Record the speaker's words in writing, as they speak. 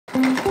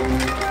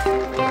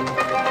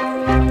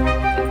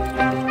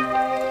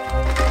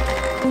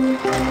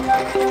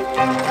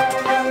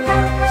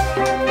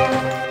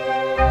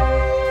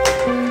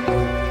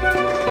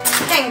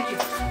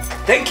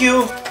Thank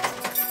you.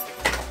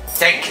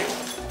 Thank you.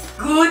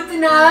 Good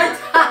night.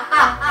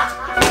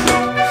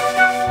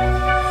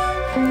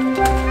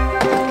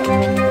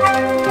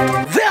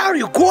 Where are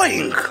you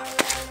going?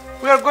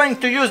 We are going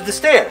to use the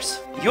stairs.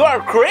 You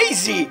are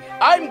crazy.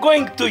 I'm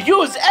going to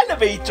use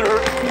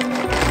elevator.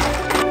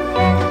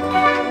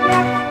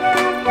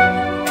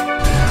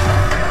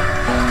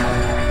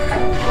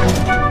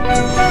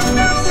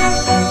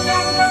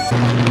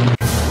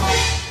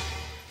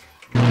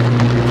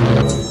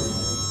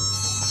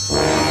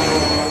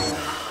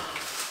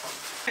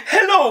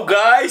 Hello,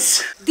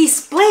 guys.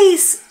 This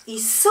place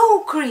is so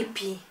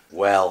creepy.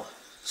 Well,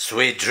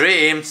 sweet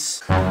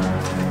dreams.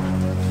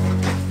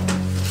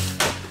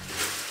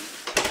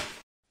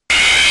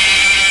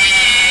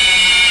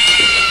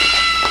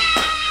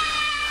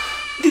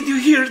 Did you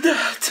hear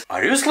that?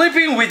 Are you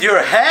sleeping with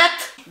your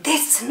hat?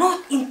 That's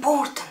not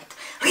important.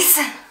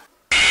 Listen.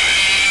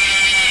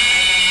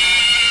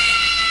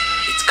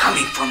 It's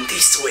coming from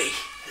this way.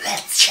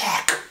 Let's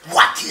check.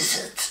 What is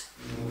it?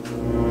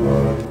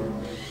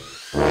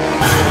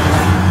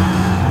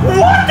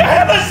 What the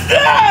hell is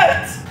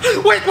that?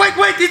 Wait, wait,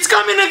 wait! It's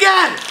coming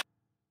again!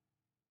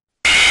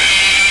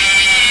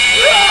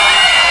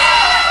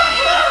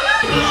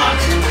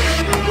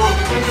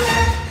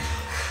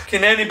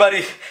 Can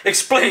anybody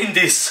explain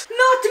this?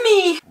 Not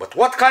me. But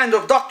what kind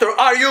of doctor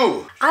are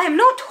you? I am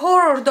not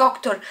horror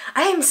doctor.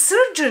 I am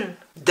surgeon.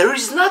 There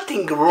is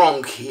nothing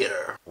wrong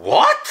here.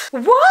 What?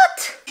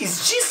 What?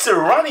 It's just a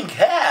running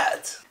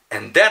head.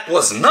 And that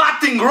was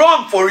nothing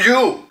wrong for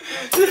you!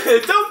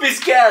 Don't be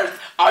scared.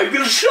 I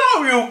will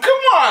show you.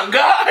 Come on,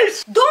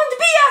 guys. Don't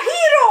be a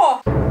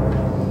hero.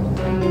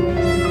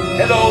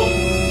 Hello?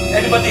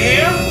 Anybody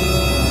here?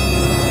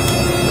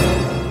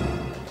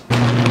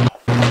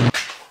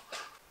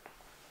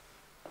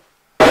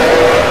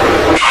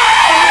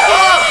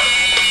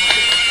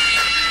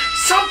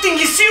 Something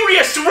is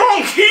serious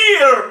wrong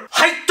here.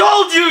 I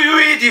told you, you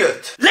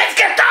idiot! Let's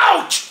get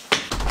out.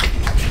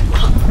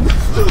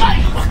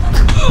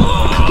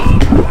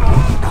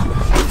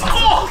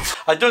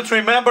 I don't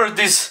remember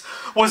this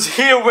was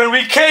here when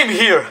we came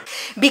here.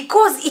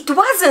 Because it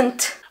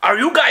wasn't. Are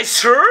you guys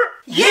sure?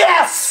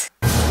 Yes.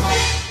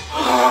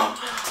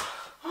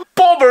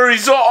 Power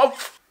is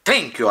off.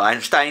 Thank you,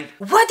 Einstein.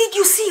 What did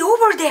you see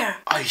over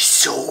there? I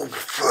saw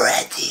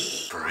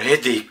Freddy.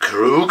 Freddy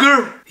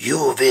Krueger?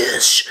 You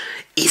wish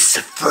it's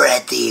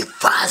Freddy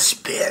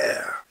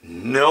Fazbear.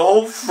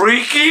 No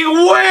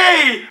freaking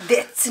way!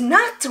 That's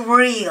not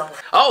real.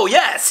 Oh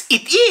yes,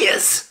 it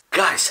is.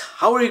 Guys,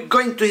 how are you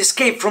going to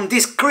escape from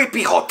this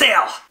creepy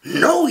hotel?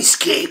 No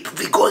escape,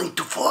 we're going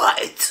to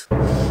fight.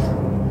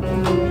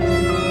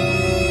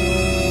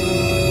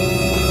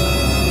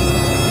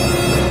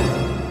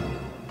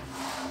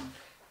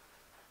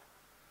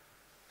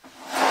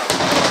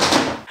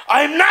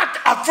 I'm not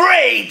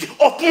afraid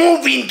of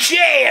moving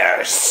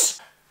chairs.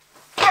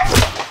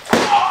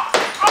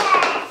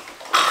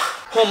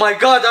 Oh my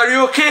god, are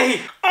you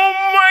okay? Oh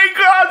my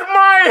god,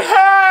 my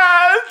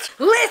head!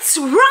 Let's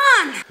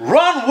run.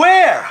 Run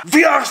where?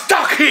 We are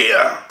stuck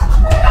here.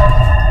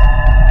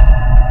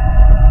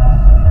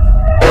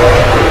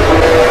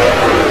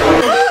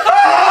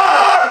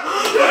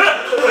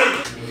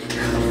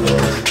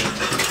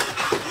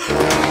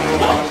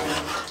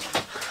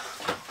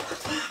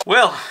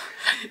 Well,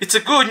 it's a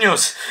good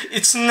news.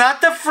 It's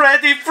not a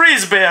Freddy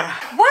Fazbear.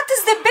 What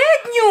is the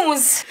bad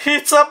news?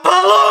 It's a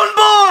balloon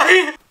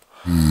boy!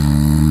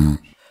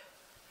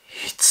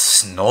 It's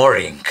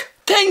snoring.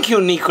 Thank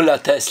you, Nikola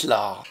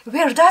Tesla.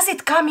 Where does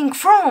it coming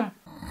from?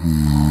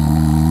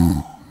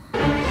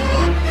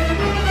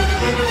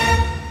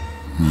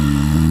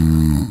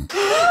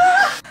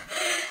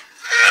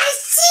 I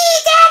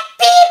see the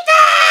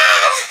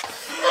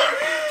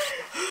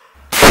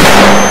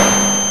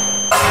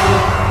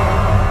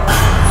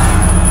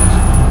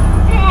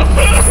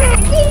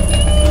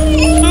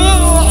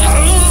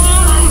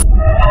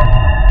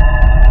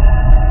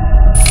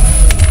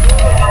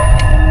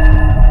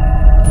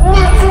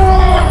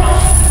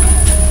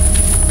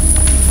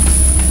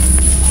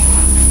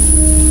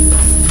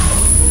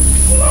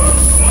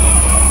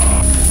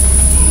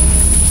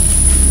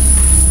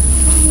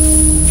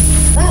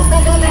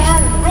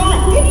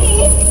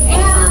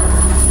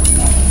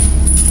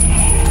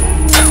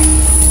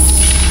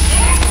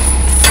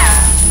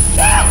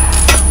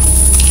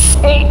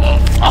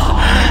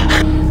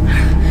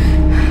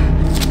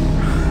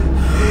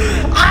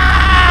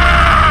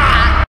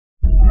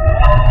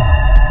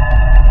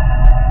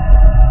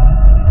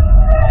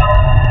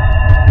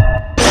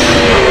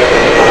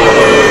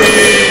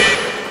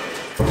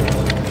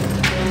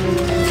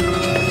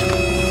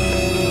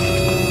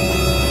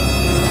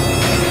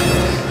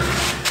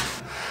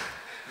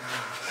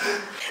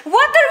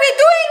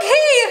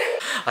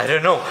I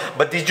don't know,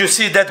 but did you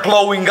see that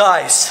glowing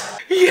eyes?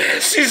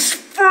 Yes, it's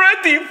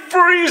Freddy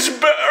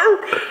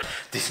Fazbear.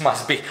 This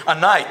must be a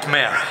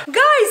nightmare.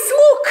 Guys,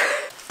 look!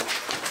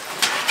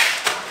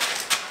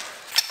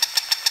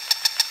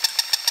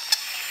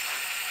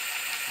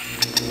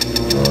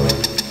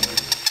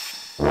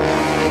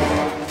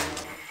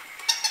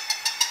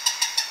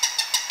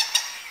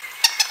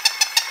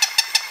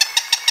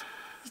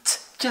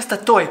 Just a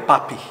toy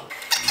puppy.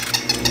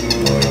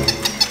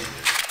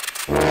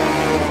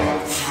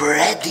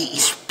 Freddy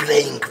is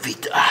playing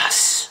with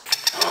us.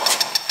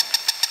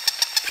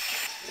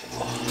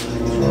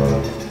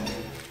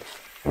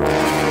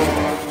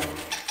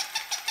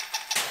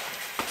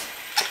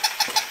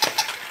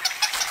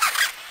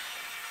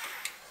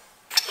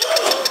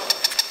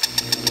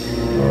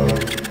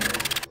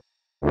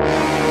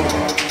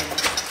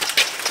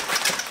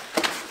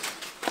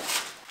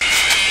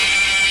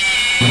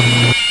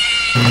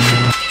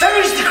 There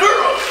is the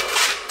girl!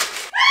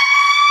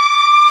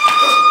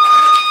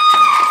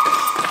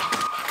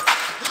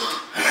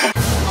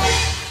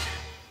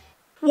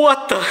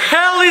 What the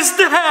hell is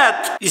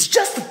that? It's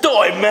just a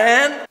toy,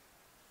 man!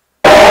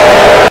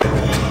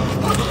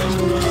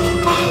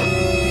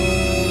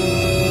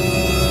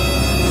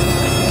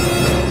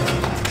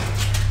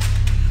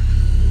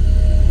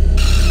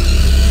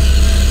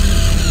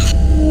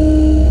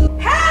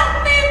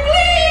 Help me,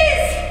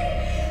 please!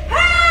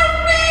 Help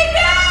me,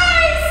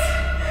 guys!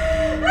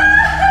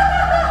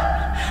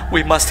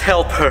 We must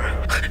help her.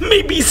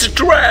 Maybe it's a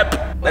trap!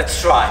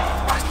 Let's try.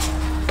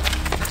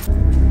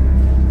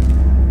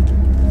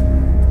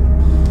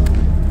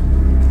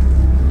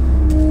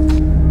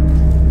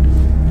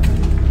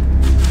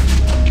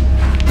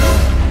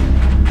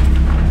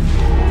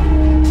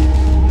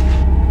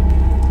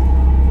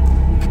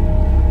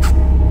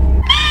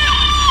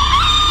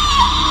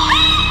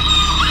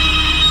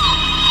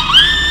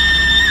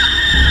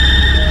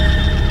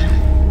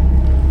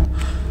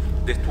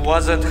 It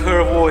wasn't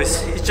her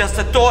voice, it's just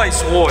a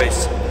toy's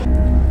voice.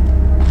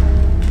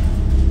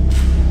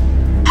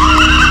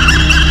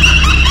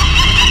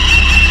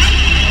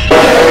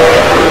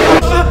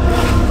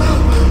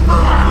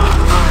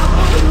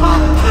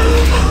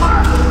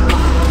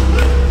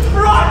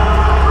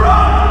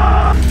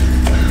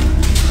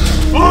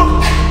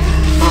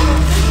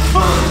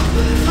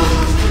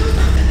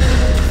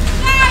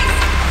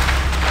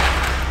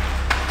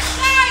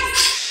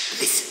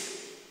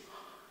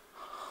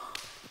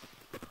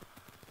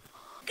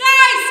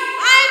 Guys,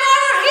 I'm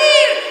over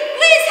here!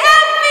 Please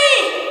help me!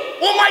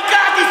 Oh my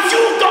god, it's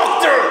you,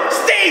 doctor!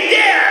 Stay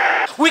there!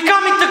 We're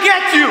coming to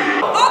get you!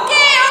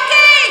 Okay,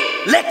 okay!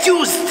 Let's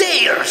use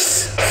stairs!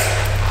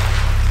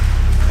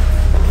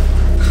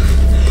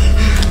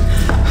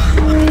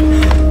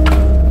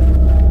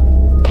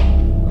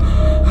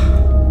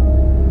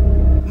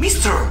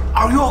 Mister,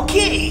 are you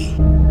okay?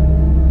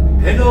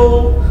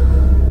 Hello?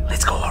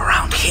 Let's go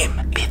around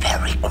him. Be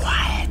very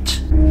quiet.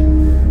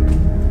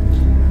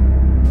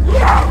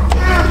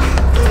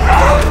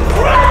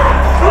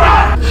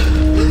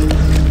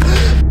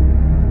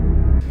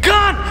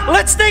 Gun!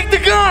 Let's take the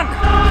gun!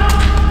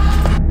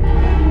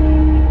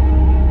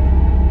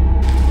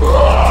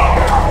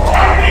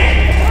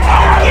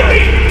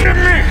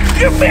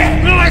 Give me!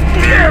 Let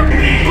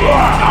me!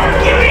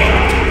 Give me!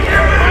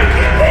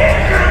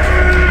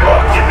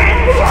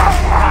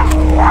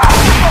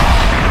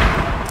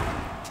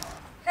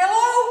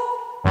 Hello?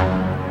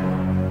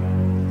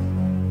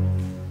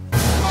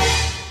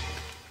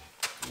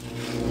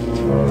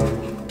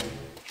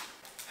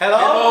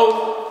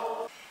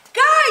 Hello?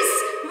 Guys,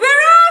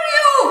 where are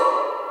you?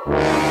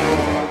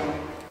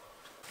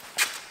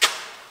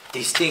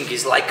 This thing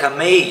is like a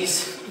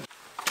maze.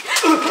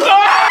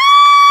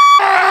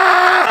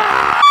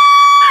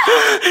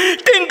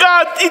 Thank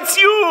God, it's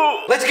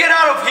you! Let's get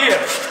out of here!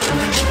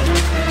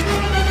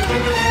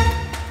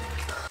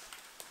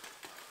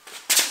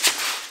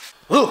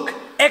 Look,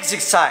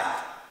 exit sign.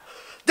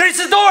 There's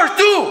a door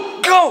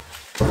too! Go!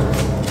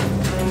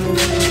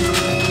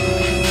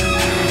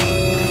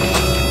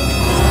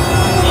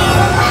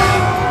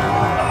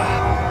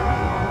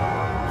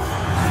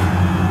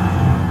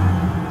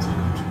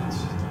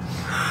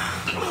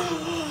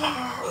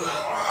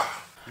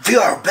 We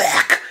are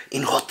back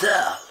in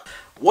hotel.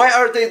 Why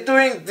are they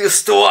doing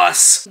this to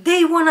us?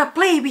 They wanna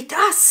play with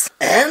us.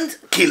 And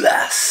kill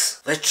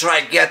us. Let's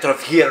try get out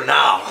of here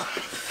now.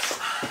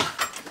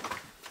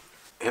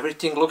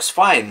 Everything looks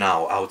fine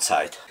now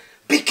outside.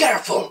 Be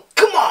careful,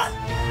 come on!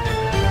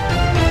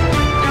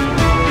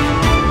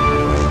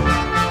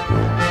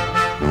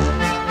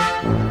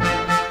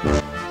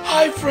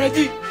 Hi,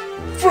 Freddy.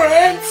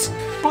 Friends?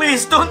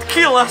 Please don't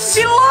kill us.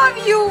 We love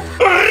you.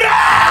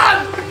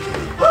 Run!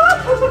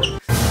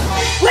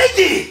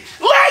 Lady!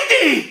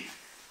 Lady!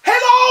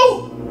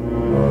 Hello!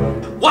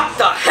 What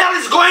the hell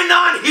is going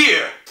on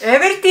here?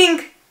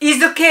 Everything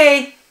is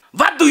okay.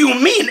 What do you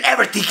mean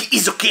everything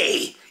is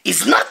okay?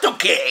 It's not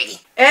okay.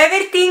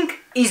 Everything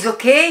is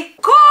okay.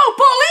 Call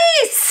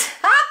police!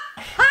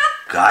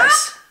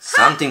 Guys,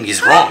 something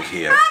is wrong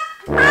here.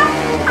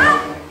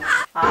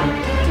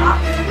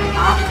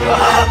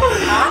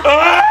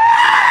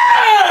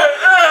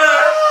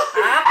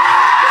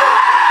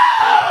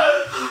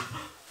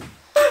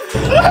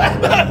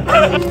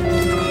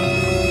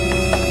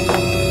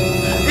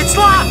 It's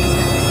locked!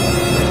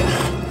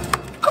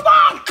 Come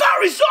on,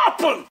 car is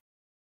open!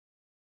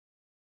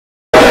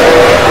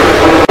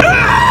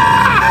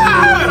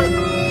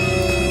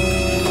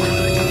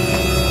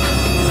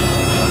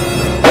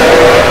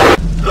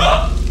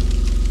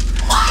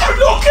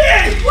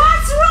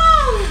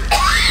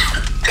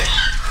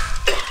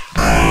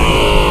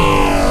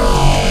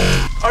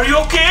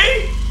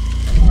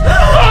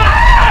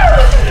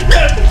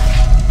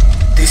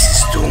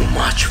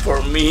 much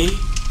for me.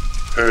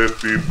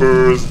 Happy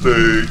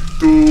birthday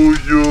to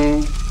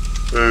you.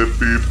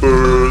 Happy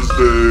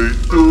birthday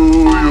to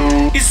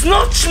you. It's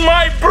not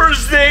my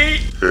birthday.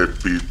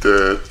 Happy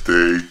Dad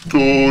Day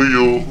to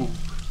you.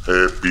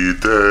 Happy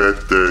Dad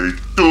Day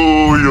to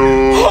you.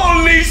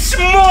 Holy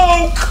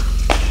smoke!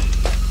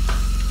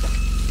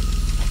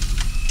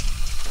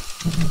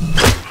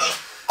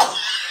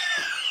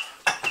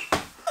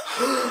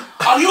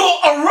 Are you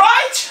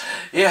alright?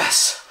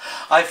 Yes,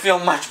 I feel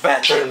much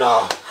better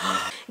now.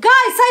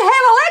 Guys, I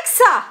have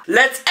Alexa!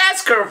 Let's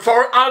ask her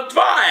for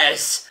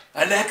advice.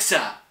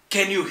 Alexa,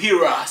 can you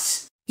hear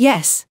us?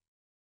 Yes,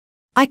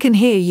 I can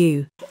hear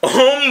you.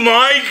 Oh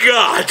my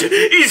god!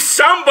 Is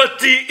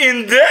somebody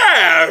in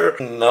there?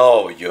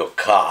 No, you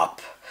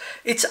cop.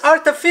 It's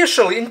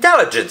artificial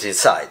intelligence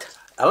inside.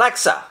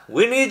 Alexa,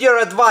 we need your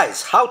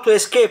advice how to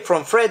escape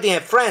from Freddy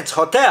and Friends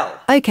Hotel.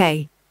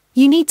 Okay,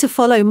 you need to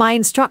follow my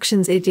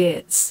instructions,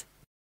 idiots.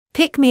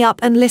 Pick me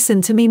up and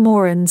listen to me,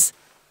 morons.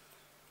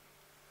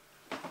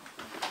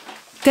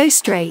 Go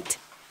straight.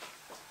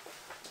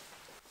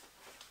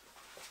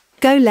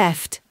 Go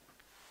left.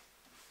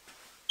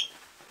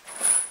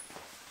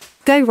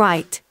 Go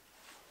right.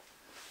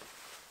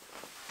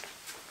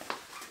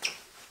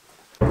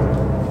 Go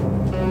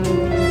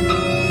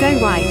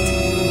right.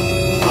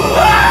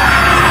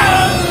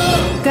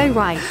 Go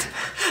right.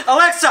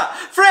 Alexa,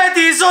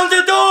 Freddy is on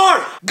the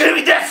door! Give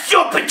me that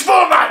stupid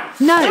woman!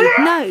 No,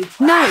 no,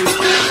 no.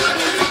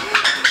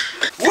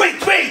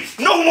 Wait!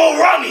 No more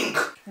running!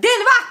 Then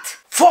what?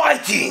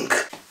 Fighting!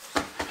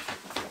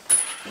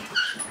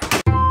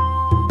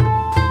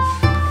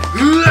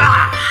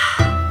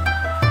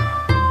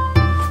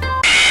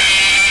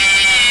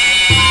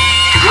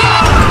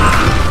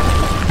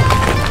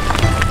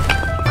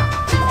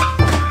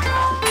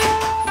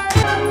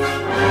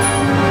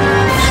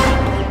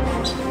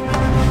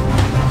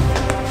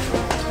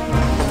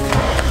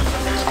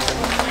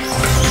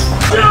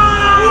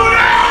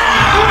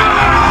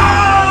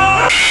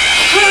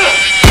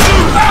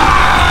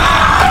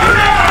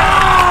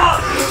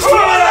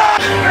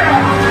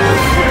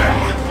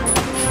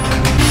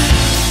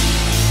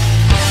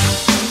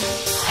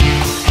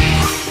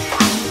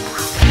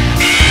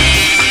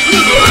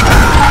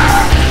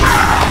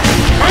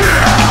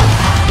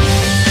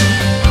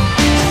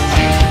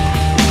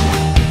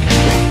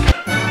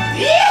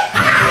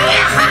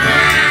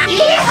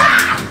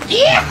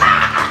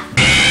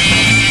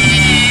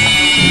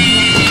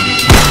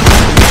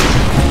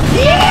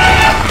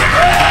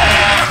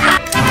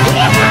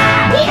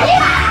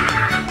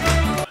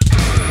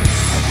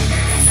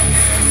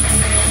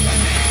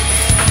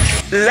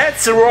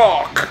 Let's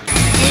rock!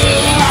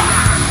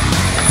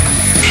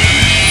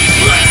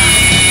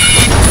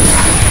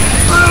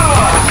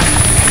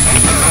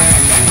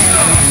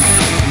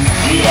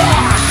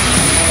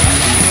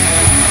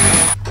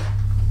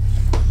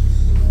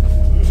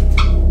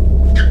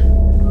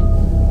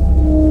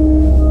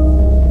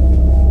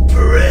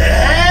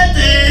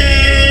 Freddy!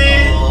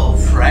 Oh,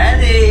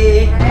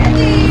 Freddy!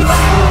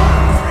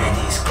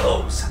 Freddy's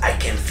close. I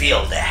can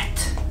feel that.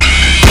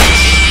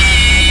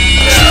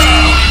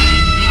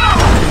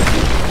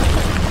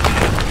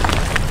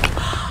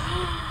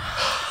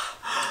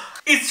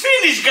 It's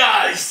finished,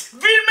 guys! We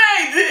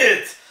made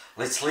it!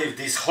 Let's leave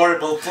this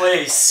horrible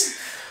place.